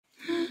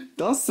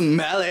Don't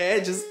smell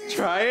it, just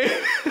try it.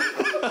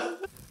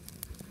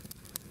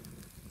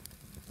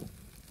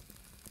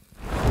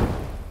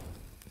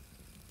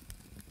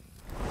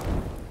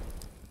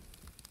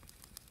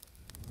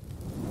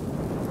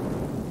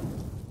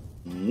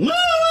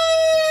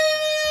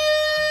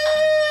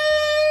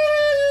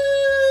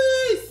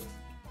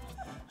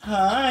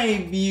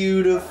 Hi,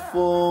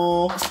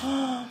 beautiful.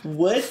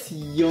 What's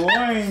your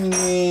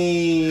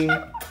name?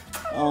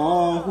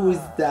 Oh, who's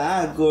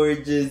that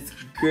gorgeous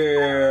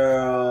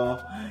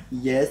girl?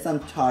 Yes, I'm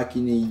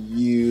talking to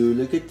you.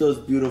 Look at those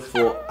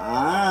beautiful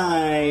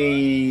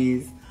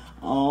eyes.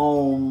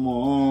 Oh,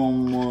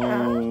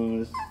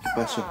 mama. ¿Qué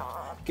pasó?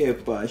 ¿Qué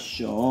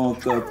pasó?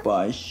 ¿Qué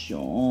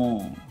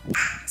pasó?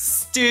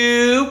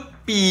 Stupidas.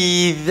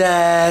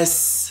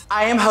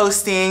 I am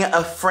hosting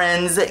a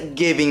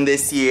friendsgiving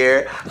this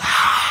year.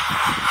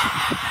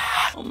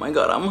 Oh my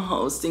god, I'm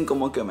hosting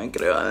como que me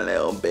creo a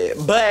little bit.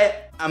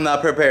 But I'm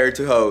not prepared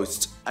to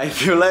host. I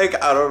feel like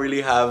I don't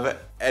really have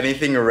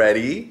anything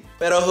ready.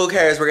 Pero who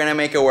cares, we're gonna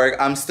make it work.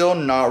 I'm still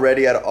not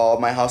ready at all.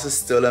 My house is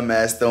still a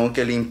mess, tengo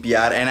que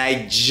limpiar. And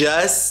I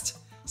just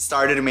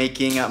started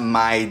making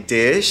my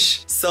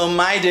dish. So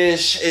my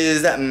dish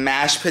is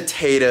mashed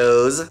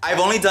potatoes. I've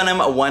only done them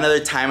one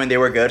other time and they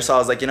were good. So I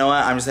was like, you know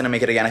what? I'm just gonna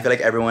make it again. I feel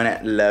like everyone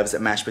loves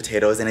mashed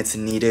potatoes and it's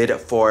needed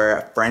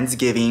for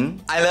Friendsgiving.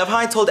 I love how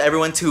I told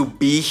everyone to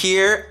be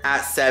here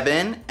at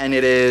 7 and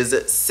it is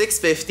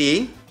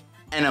 6:50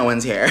 and no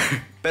one's here.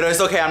 But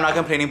it's okay, I'm not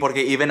complaining porque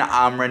even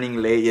I'm running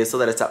late so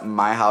that it's at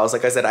my house.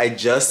 Like I said, I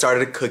just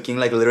started cooking,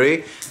 like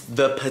literally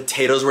the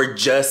potatoes were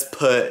just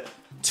put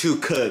to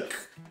cook.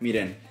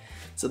 Miren.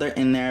 So they're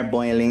in there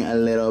boiling a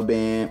little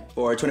bit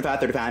for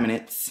 25-35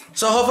 minutes.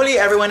 So hopefully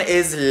everyone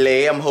is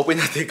late. I'm hoping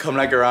that they come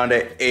like around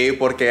at 8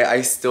 porque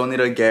I still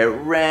need to get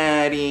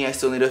ready. I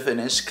still need to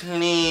finish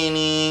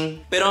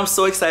cleaning. But I'm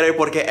so excited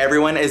porque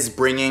everyone is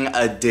bringing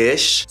a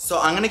dish. So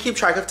I'm gonna keep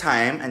track of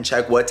time and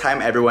check what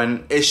time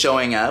everyone is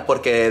showing up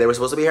porque they were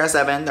supposed to be here at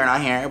 7. They're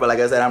not here, but like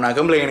I said, I'm not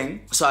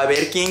complaining. So a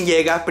ver quién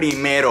llega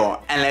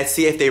primero. And let's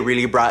see if they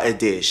really brought a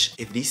dish.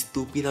 If these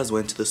stupidas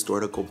went to the store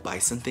to go buy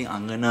something,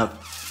 I'm gonna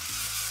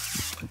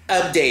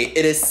update.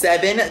 It is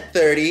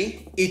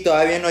 7:30 y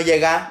todavía no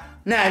llega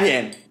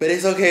nadie. But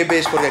it's okay,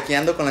 bitch, porque aquí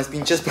ando con las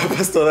pinches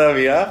papas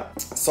todavía.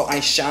 So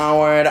I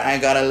showered, I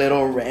got a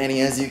little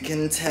ready as you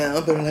can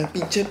tell, pero la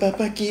pinche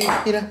papa aquí,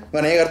 mira.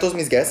 Van a llegar todos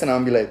mis guests and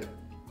I'm gonna be like,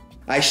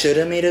 I should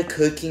have made a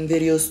cooking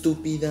video,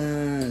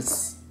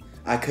 stupidas.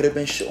 I could have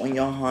been showing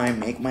y'all how I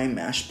make my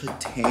mashed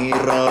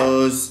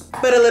potatoes.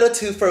 But a little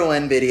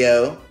 2-for-1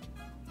 video.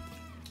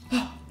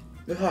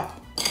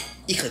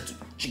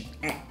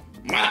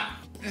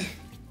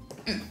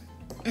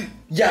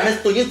 Ya me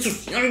estoy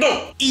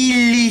ensuciando. Y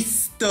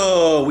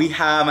listo. We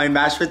have my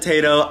mashed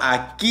potato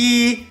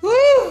aquí.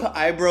 Woo,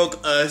 I broke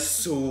a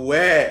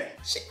sweat.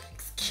 She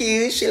looks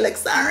cute. She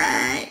looks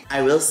alright.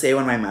 I will say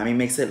when my mommy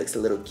makes it, it looks a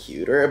little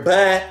cuter.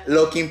 But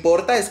lo que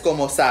importa es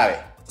como sabe.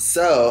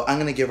 So I'm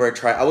gonna give her a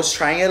try. I was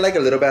trying it like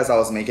a little bit as I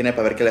was making it.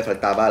 Para ver que le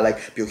faltaba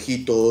like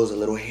piojitos, a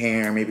little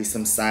hair, maybe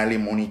some sal,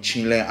 limón y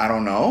chile. I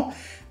don't know.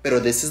 Pero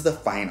this is the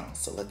final.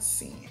 So let's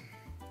see.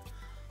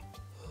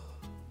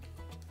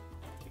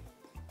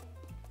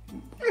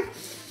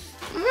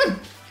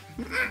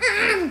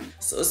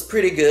 So it's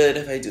pretty good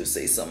if I do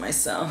say so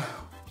myself.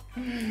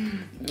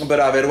 But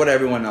a ver what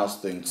everyone else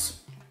thinks.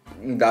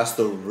 That's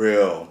the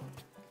real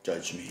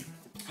judge me.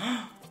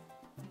 I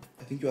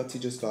think Yati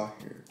just got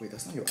here. Wait,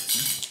 that's not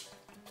Yati.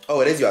 Oh,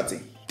 it is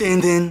Yati. Din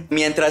din.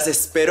 Mientras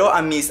espero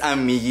a mis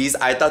amigis,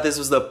 I thought this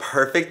was the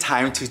perfect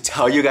time to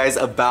tell you guys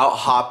about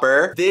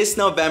Hopper. This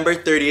November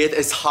 30th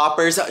is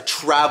Hopper's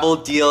Travel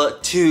Deal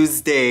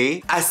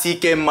Tuesday.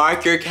 Así que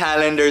mark your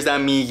calendars,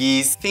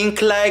 amigis.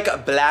 Think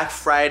like Black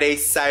Friday,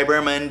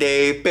 Cyber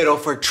Monday, pero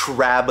for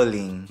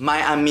traveling.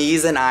 My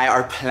amigis and I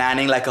are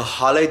planning like a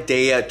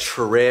holiday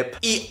trip.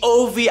 Y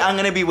Ovi, I'm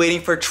gonna be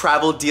waiting for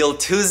Travel Deal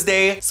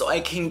Tuesday so I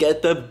can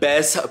get the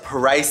best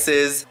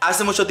prices.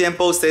 Hace mucho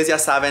tiempo, ustedes ya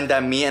saben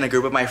that me and a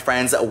group of my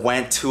friends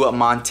went to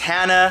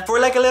Montana for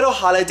like a little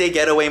holiday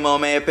getaway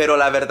moment, pero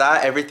la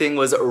verdad, everything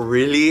was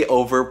really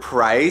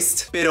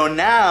overpriced. Pero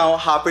now,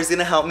 Hopper's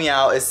gonna help me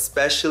out,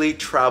 especially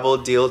Travel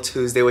Deal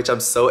Tuesday, which I'm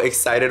so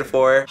excited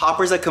for.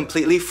 Hopper's a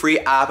completely free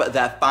app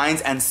that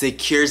finds and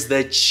secures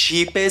the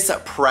cheapest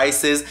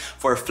prices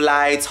for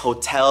flights,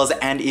 hotels,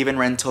 and even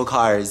rental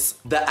cars.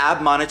 The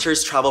app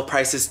monitors travel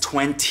prices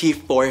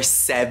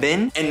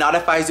 24/7 and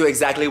notifies you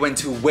exactly when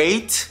to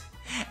wait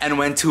and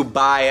when to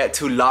buy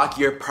to lock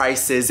your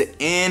prices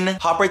in.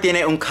 Hopper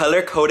tiene un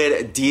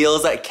color-coded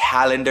deals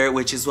calendar,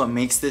 which is what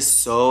makes this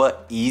so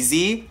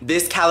easy.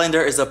 This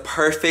calendar is a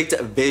perfect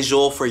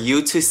visual for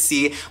you to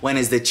see when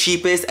is the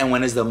cheapest and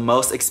when is the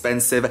most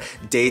expensive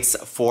dates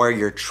for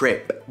your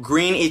trip.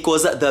 Green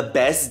equals the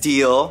best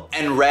deal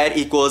and red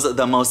equals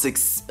the most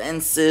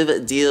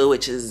expensive deal,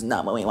 which is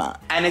not what we want.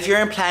 And if you're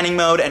in planning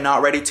mode and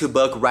not ready to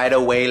book right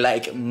away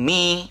like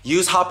me,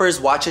 use Hopper's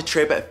Watch a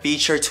Trip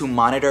feature to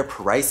monitor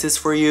prices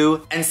for for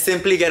you, and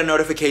simply get a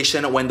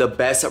notification when the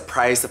best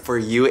price for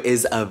you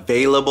is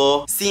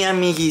available. Sí,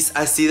 amiguis,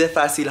 así de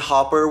fácil.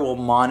 Hopper will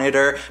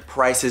monitor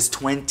prices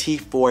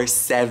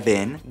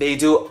 24/7. They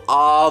do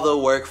all the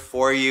work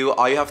for you.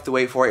 All you have to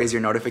wait for is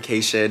your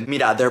notification.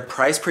 Mira, their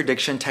price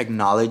prediction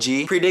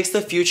technology predicts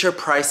the future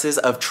prices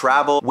of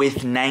travel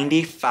with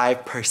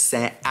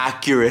 95%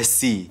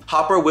 accuracy.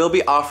 Hopper will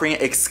be offering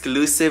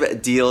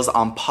exclusive deals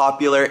on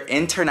popular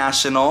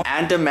international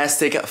and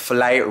domestic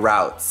flight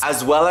routes,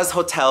 as well as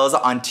hotels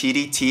on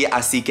TDT,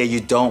 así que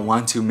you don't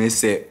want to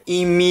miss it.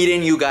 Y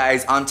miren, you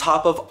guys, on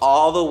top of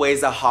all the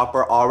ways that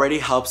Hopper already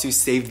helps you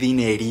save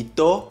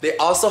dinerito, they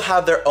also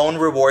have their own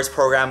rewards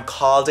program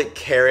called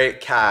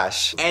Carrot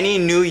Cash. Any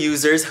new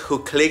users who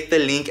click the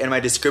link in my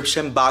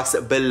description box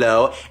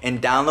below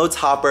and download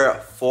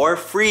Hopper for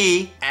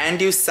free, and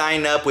you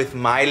sign up with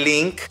my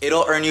link,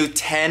 it'll earn you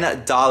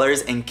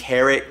 $10 in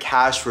Carrot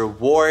Cash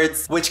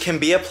rewards, which can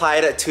be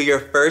applied to your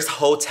first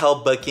hotel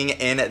booking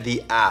in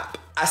the app.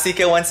 Así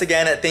que once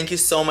again, thank you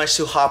so much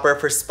to Hopper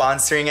for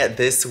sponsoring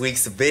this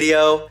week's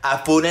video.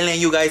 Apúrenle,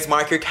 you guys,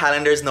 mark your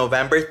calendars,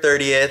 November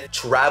 30th,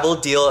 Travel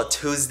Deal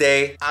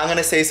Tuesday. I'm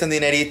gonna save some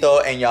dinerito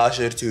and y'all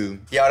should too.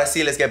 Y ahora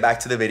sí, let's get back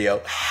to the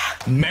video.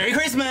 Merry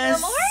Christmas!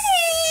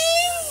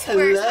 Good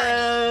morning!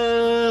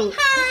 Hello!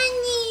 Honey!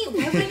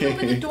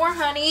 Open the door,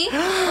 honey.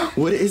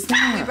 What is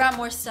that? We brought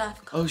more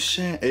stuff. Oh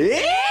shit.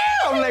 Yeah!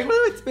 I'm like,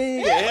 oh, it's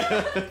big.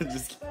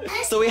 Just kidding.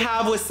 So we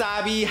have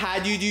Wasabi,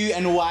 Hadudu,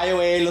 and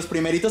YOA, los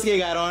primeritos que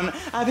llegaron.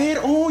 A ver,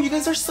 oh, you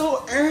guys are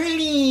so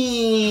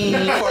early.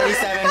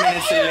 47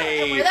 minutes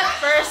late. We're the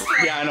first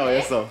one. Yeah, I know,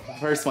 eso.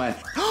 First one.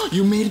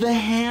 You made the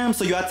ham.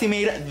 So you actually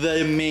made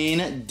the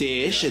main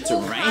dish. It's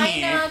right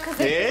here. Because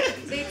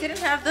they didn't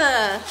have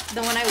the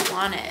one I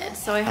wanted.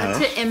 So I had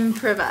to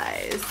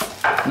improvise.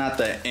 Not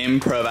the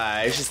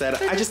improvise. She said,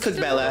 I just cooked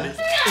Bella.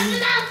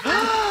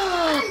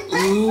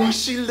 Ooh,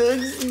 she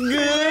looks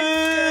good.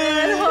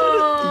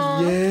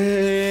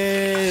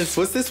 Yes.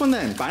 What's this one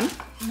then? Pan?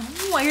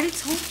 No, I already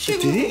told you.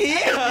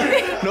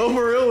 Yeah. No,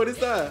 for real. What is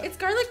that? It's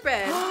garlic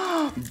bread.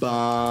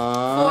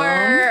 Bomb.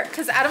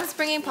 Because Adam's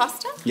bringing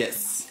pasta?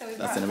 Yes. So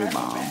that's gonna be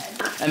bomb.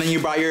 And then you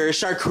brought your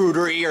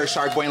charcuterie or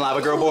shark boy and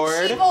lava girl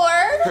board.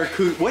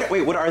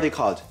 Wait, what are they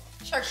called?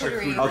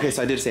 Charcuterie. Okay,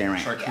 so I did say it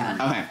right. Yeah.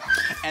 Okay.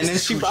 And then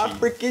she brought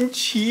freaking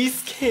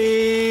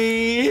cheesecake.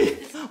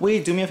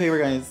 Wait, do me a favor,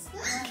 guys.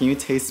 Can you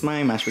taste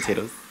my mashed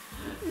potatoes?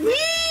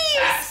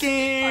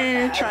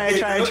 Scared. Try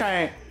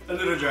it. A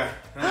little dry.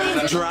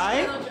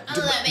 Dry?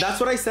 That's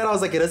what I said. I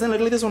was like, it doesn't look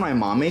like this when my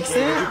mom makes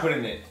it. What did you put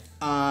in it?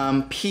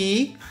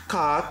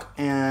 Peacock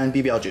and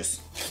BBL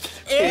juice.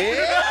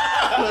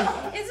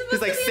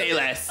 He's like, say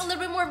less. A little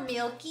bit more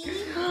milky.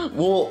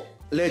 Well,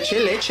 leche.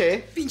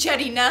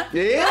 Pincharina.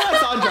 Yeah,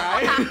 it's all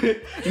dry.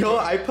 No,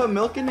 I put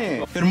milk in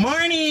it. Good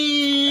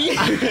morning.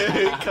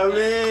 Come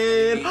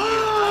in.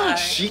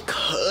 She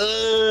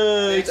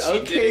cooked.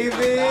 Okay,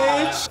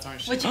 bitch.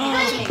 What you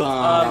think?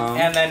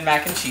 And then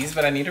mac and cheese,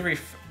 but I need to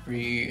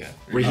reheat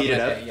it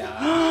up?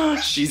 Yeah.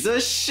 She's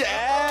a chef.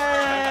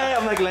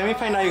 I'm like, let me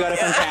find out you got it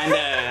from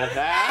Panda.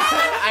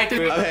 I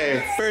do.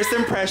 Okay, first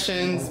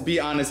impressions, be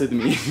honest with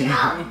me.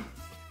 Yeah,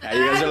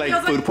 you guys are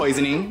like food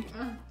poisoning.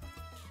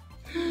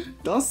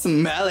 Don't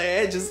smell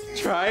it, just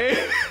try it.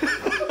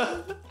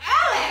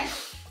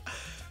 Alex!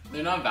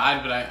 They're not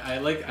bad, but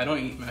I don't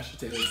eat mashed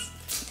potatoes.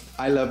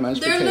 I love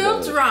mashed potatoes. They're a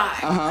little dry.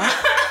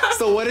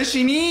 So what does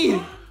she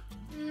need?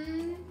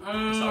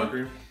 Sour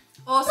cream.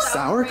 Oh,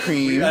 sour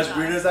cream. As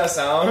weird as that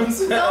sounds.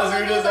 Sour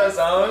cream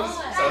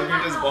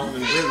is bomb.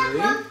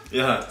 Really?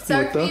 Yeah.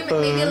 Sour cream,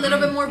 maybe a little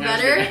bit more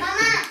butter.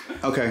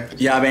 Okay.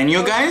 Yeah, Ben,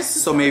 you guys.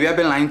 So maybe I've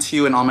been lying to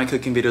you in all my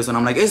cooking videos and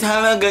I'm like, it's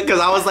hella good,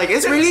 because I was like,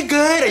 it's really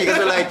good. And you guys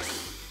were like,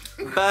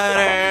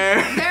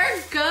 butter.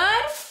 They're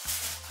good,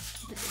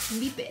 but they can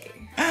be better.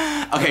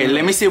 Okay,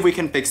 let me see if we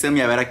can fix them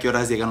y a ver a qué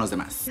horas llegan los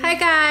demás. Hi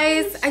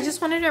guys, I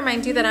just wanted to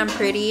remind you that I'm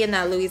pretty and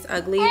that Louie's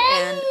ugly and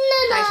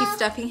that he's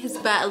stuffing his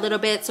butt a little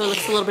bit so it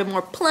looks a little bit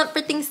more plump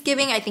for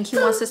Thanksgiving. I think he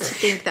wants us to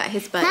think that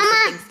his butt is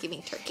a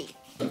Thanksgiving turkey.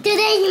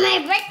 Today's my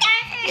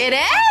birthday. It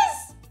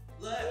is?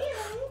 Look.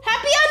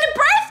 Happy on the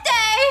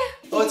birthday!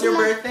 Oh, it's your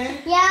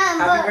birthday? Yeah,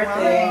 Happy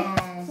birthday.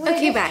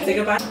 Okay, bye. Take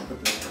a bite.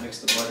 Mix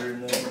the butter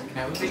in there.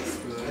 That was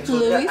exploded.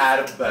 Louis?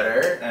 Add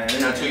butter and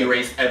not to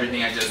erase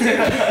everything I just did.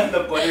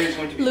 The butter is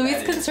going to be Louis'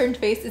 added. concerned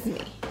face is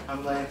me.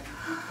 I'm like,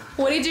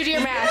 What did you do to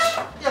your mash?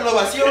 ya lo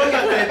vació,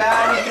 ya fue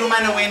bad, he threw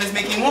mine away and is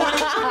making more.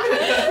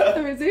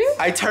 Let me see.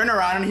 I turn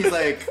around and he's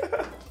like,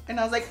 and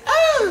I was like,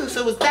 oh,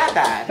 so it was that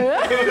bad.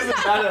 It wasn't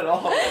bad at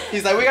all.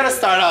 He's like, we gotta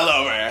start all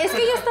over. Es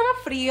que ya estaba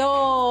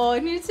frío.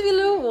 It needs to be a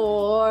little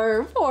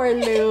warm. Poor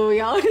Louie.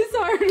 All his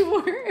hard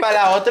work. Para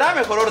la otra,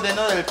 mejor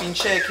ordeno del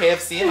pinche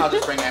KFC and I'll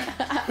just bring it.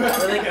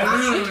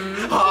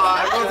 Oh,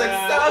 it was like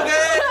so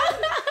good.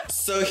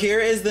 So here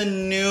is the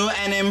new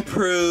and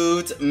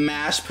improved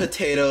mashed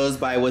potatoes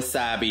by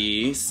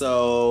Wasabi.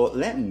 So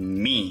let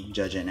me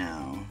judge it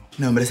now.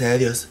 Nombre sea de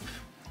Dios.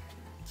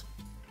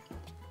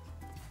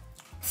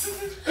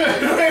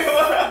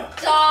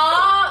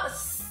 Stop.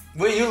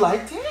 Wait, you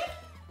liked it?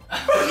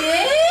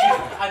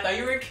 I thought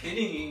you were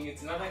kidding.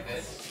 It's not like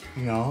this.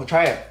 No,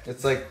 try it.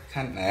 It's like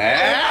kind of. You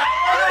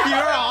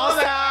were all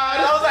sad.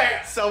 I was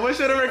like, someone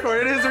should have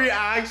recorded his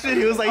reaction.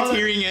 He was like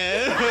tearing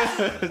it.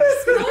 I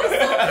was so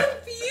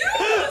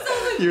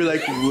confused. You were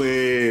like,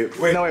 wait.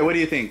 No, wait. What do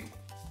you think?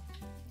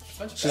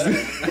 He's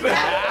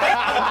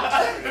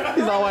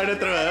all wanting to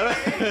throw up.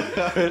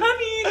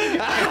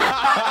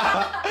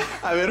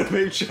 I'm gonna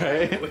make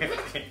try.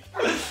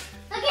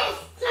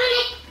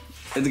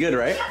 It's good,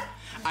 right?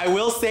 I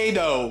will say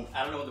though.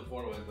 I don't know what the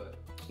point was, but.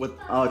 What?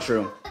 Oh,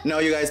 true. No,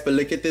 you guys, but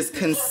look at this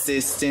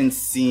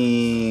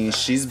consistency.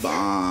 She's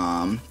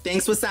bomb.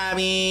 Thanks,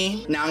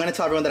 Wasabi. Now I'm gonna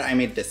tell everyone that I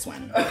made this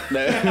one.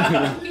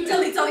 He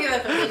tell you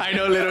that. I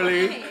know,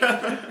 literally.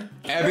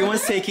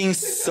 Everyone's taking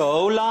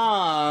so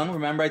long.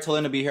 Remember, I told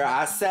him to be here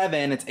at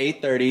 7. It's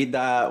 8:30.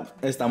 That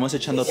estamos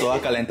echando todo a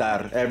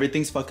calentar.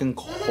 Everything's fucking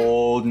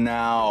cold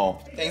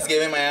now.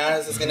 Thanksgiving, my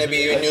ass. It's gonna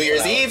be New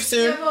Year's Eve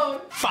soon.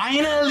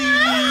 Finally!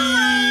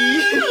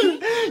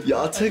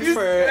 Y'all took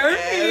forever.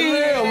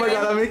 Oh my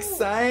god, I'm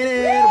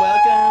excited.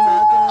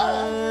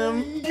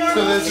 Welcome.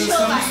 So this is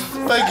some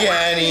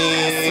spaghetti.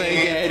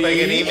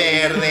 Spaghetti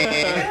verde.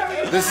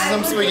 This is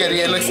some spaghetti.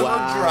 It looks a little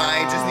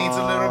dry. Just needs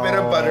a little bit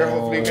of butter.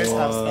 Hopefully you guys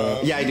have some.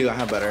 Yeah, I do. I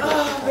have butter.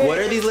 What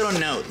are these little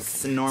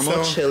notes?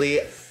 Normal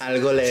chili,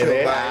 algo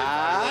leve.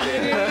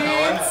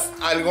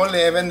 Algo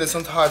leve, and this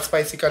one's hot,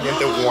 spicy,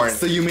 caliente, warm.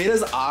 So you made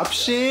us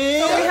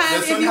options? So we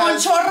have, if you want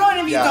chorro and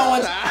if you don't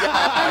want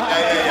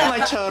I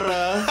like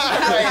chorro.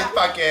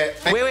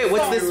 Wait,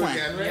 what's this one?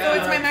 So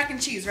it's my mac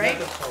and cheese, right?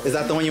 Is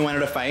that the one you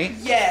wanted to fight?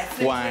 Yes.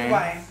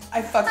 Why?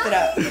 I fucked it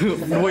up.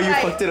 What, you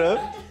fucked it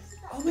up?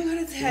 Oh my god,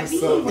 it's heavy.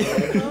 It's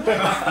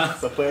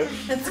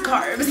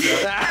carbs.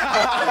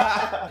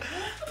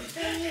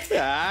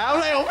 I'm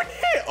like, open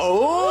it.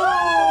 Oh!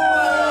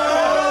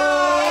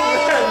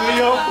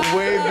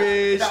 Wait,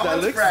 bitch. That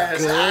looks good.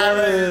 For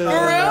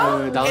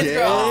real? That looks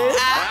good.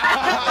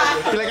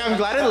 Like, I'm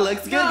glad it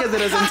looks good because it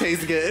doesn't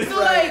taste good. So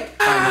like,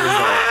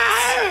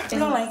 I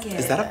don't like it.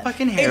 Is that a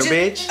fucking hair,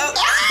 bitch? Oh.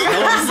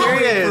 No, I'm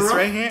serious.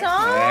 Right here.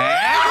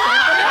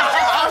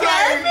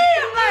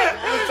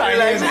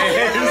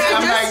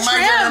 I'm like, my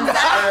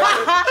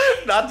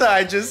not that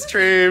I just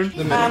trimmed.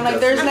 I'm like,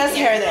 there's less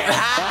hair there.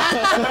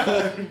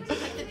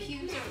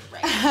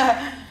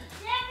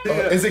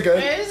 Is it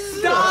good?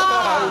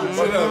 Stop!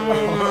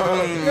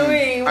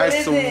 Louie, what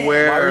is it?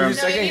 Why are you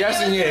second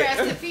guessing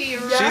it?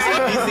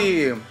 She's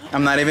easy.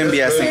 I'm not even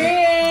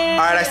BSing.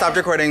 Alright, I stopped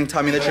recording.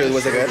 Tell me the truth.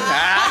 Was it good?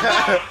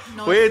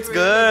 Wait, it's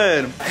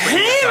good.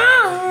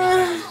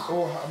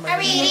 Are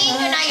we eating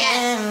or not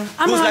yet?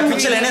 I'm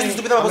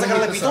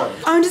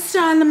just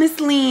on the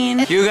Miss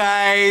Lean. You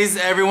guys,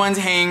 everyone's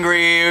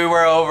hangry.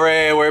 We're over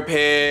it. We're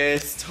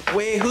pissed.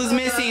 Wait, who's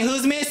missing?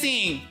 Who's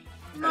missing?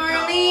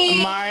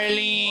 Marlene.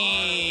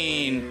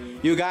 Marlene.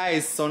 You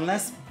guys, son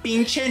las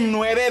pinche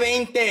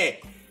 9:20.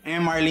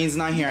 And Marlene's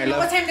not here. I love.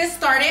 What time this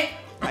started?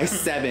 At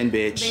 7,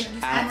 bitch.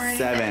 At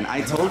 7.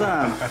 I told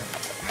them.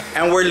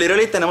 And we're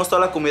literally tenemos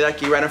toda la comida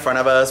aquí right in front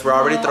of us. We're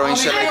already throwing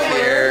shit like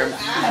here.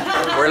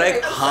 We're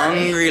like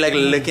hungry, like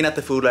looking at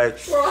the food like.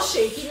 We're all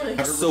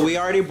shaking. So we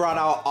already brought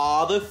out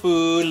all the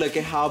food. Look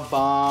at how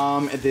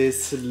bomb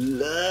this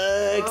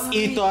looks.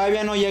 Y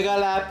todavía no llega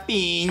la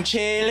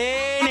pinche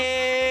Lene.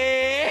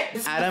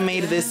 Adam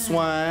made this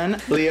one.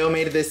 Leo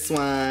made this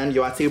one.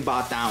 Yoati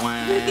bought that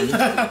one.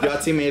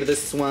 Yoati made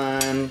this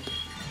one.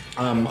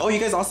 Oh, you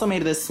guys also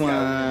made this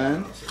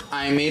one.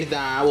 I made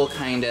that. Well,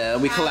 kinda.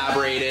 We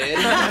collaborated.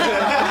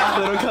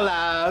 Little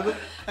collab.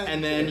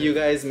 And then you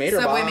guys made her.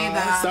 Subway made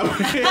that.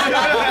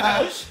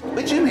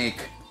 What'd you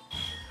make?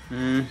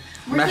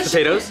 Mashed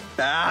potatoes?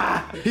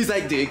 He's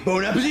like, Dick,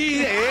 bon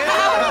appetit.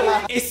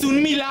 Es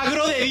un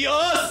milagro de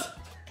Dios.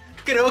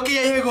 Creo que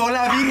ya llegó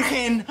la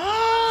Virgen.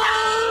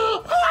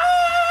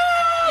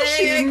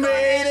 She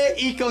made it.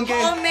 ¿Y con qué?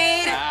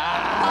 Homemade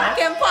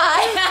pumpkin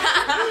pie.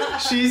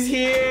 She's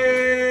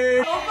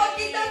here. Un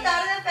poquito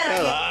tarde,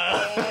 pero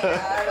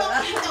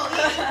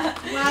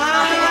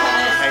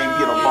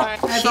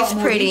she's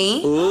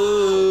pretty.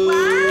 Ooh. Wow.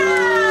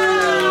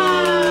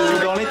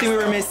 The only thing we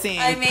were missing.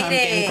 I made pumpkin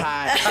it.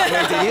 pie.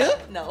 Wait, did you?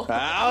 No.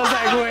 I was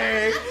like,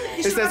 wait.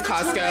 It says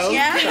Costco.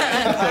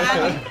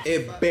 Yeah.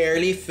 It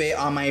barely fit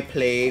on my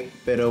plate,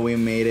 but we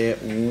made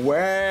it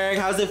work.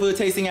 How's the food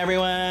tasting,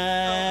 everyone?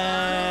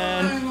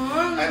 I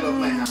love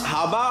my house.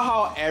 How about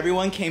how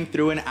everyone came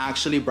through and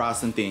actually brought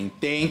something?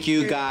 Thank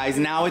you, guys.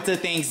 Now it's a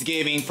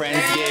Thanksgiving,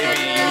 Friendsgiving.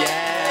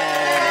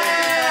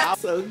 Yeah.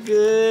 So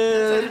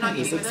good.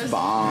 This looks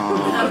bomb.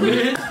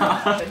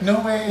 No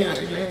way. Let's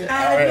do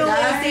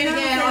it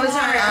again all the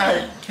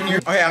time.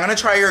 Okay, I'm gonna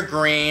try your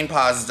green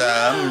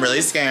pasta. I'm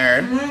really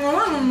scared.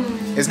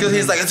 It's because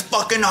he's like, it's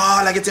fucking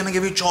hot, like it's gonna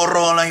give you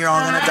chorro, like you're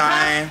all gonna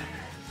die.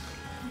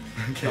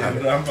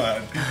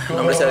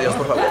 Nombre sea Dios,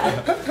 por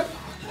favor.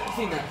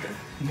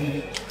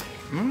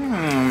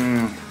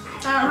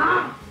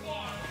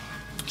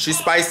 She's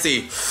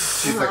spicy.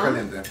 She's like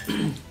caliente.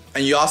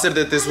 And you all said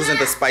that this wasn't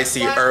the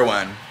spicier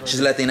one. She's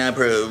Latina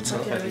approved.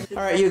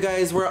 Alright, you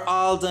guys, we're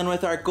all done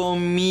with our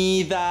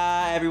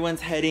comida.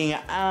 Everyone's heading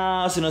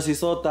out. Se nos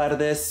hizo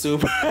tarde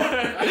super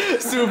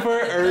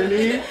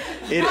early.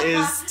 It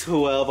is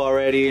 12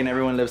 already and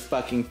everyone lives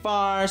fucking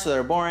far, so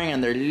they're boring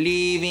and they're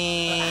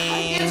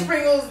leaving.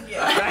 Sprinkles.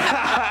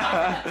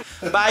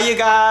 Bye, you guys.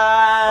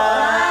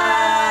 Bye.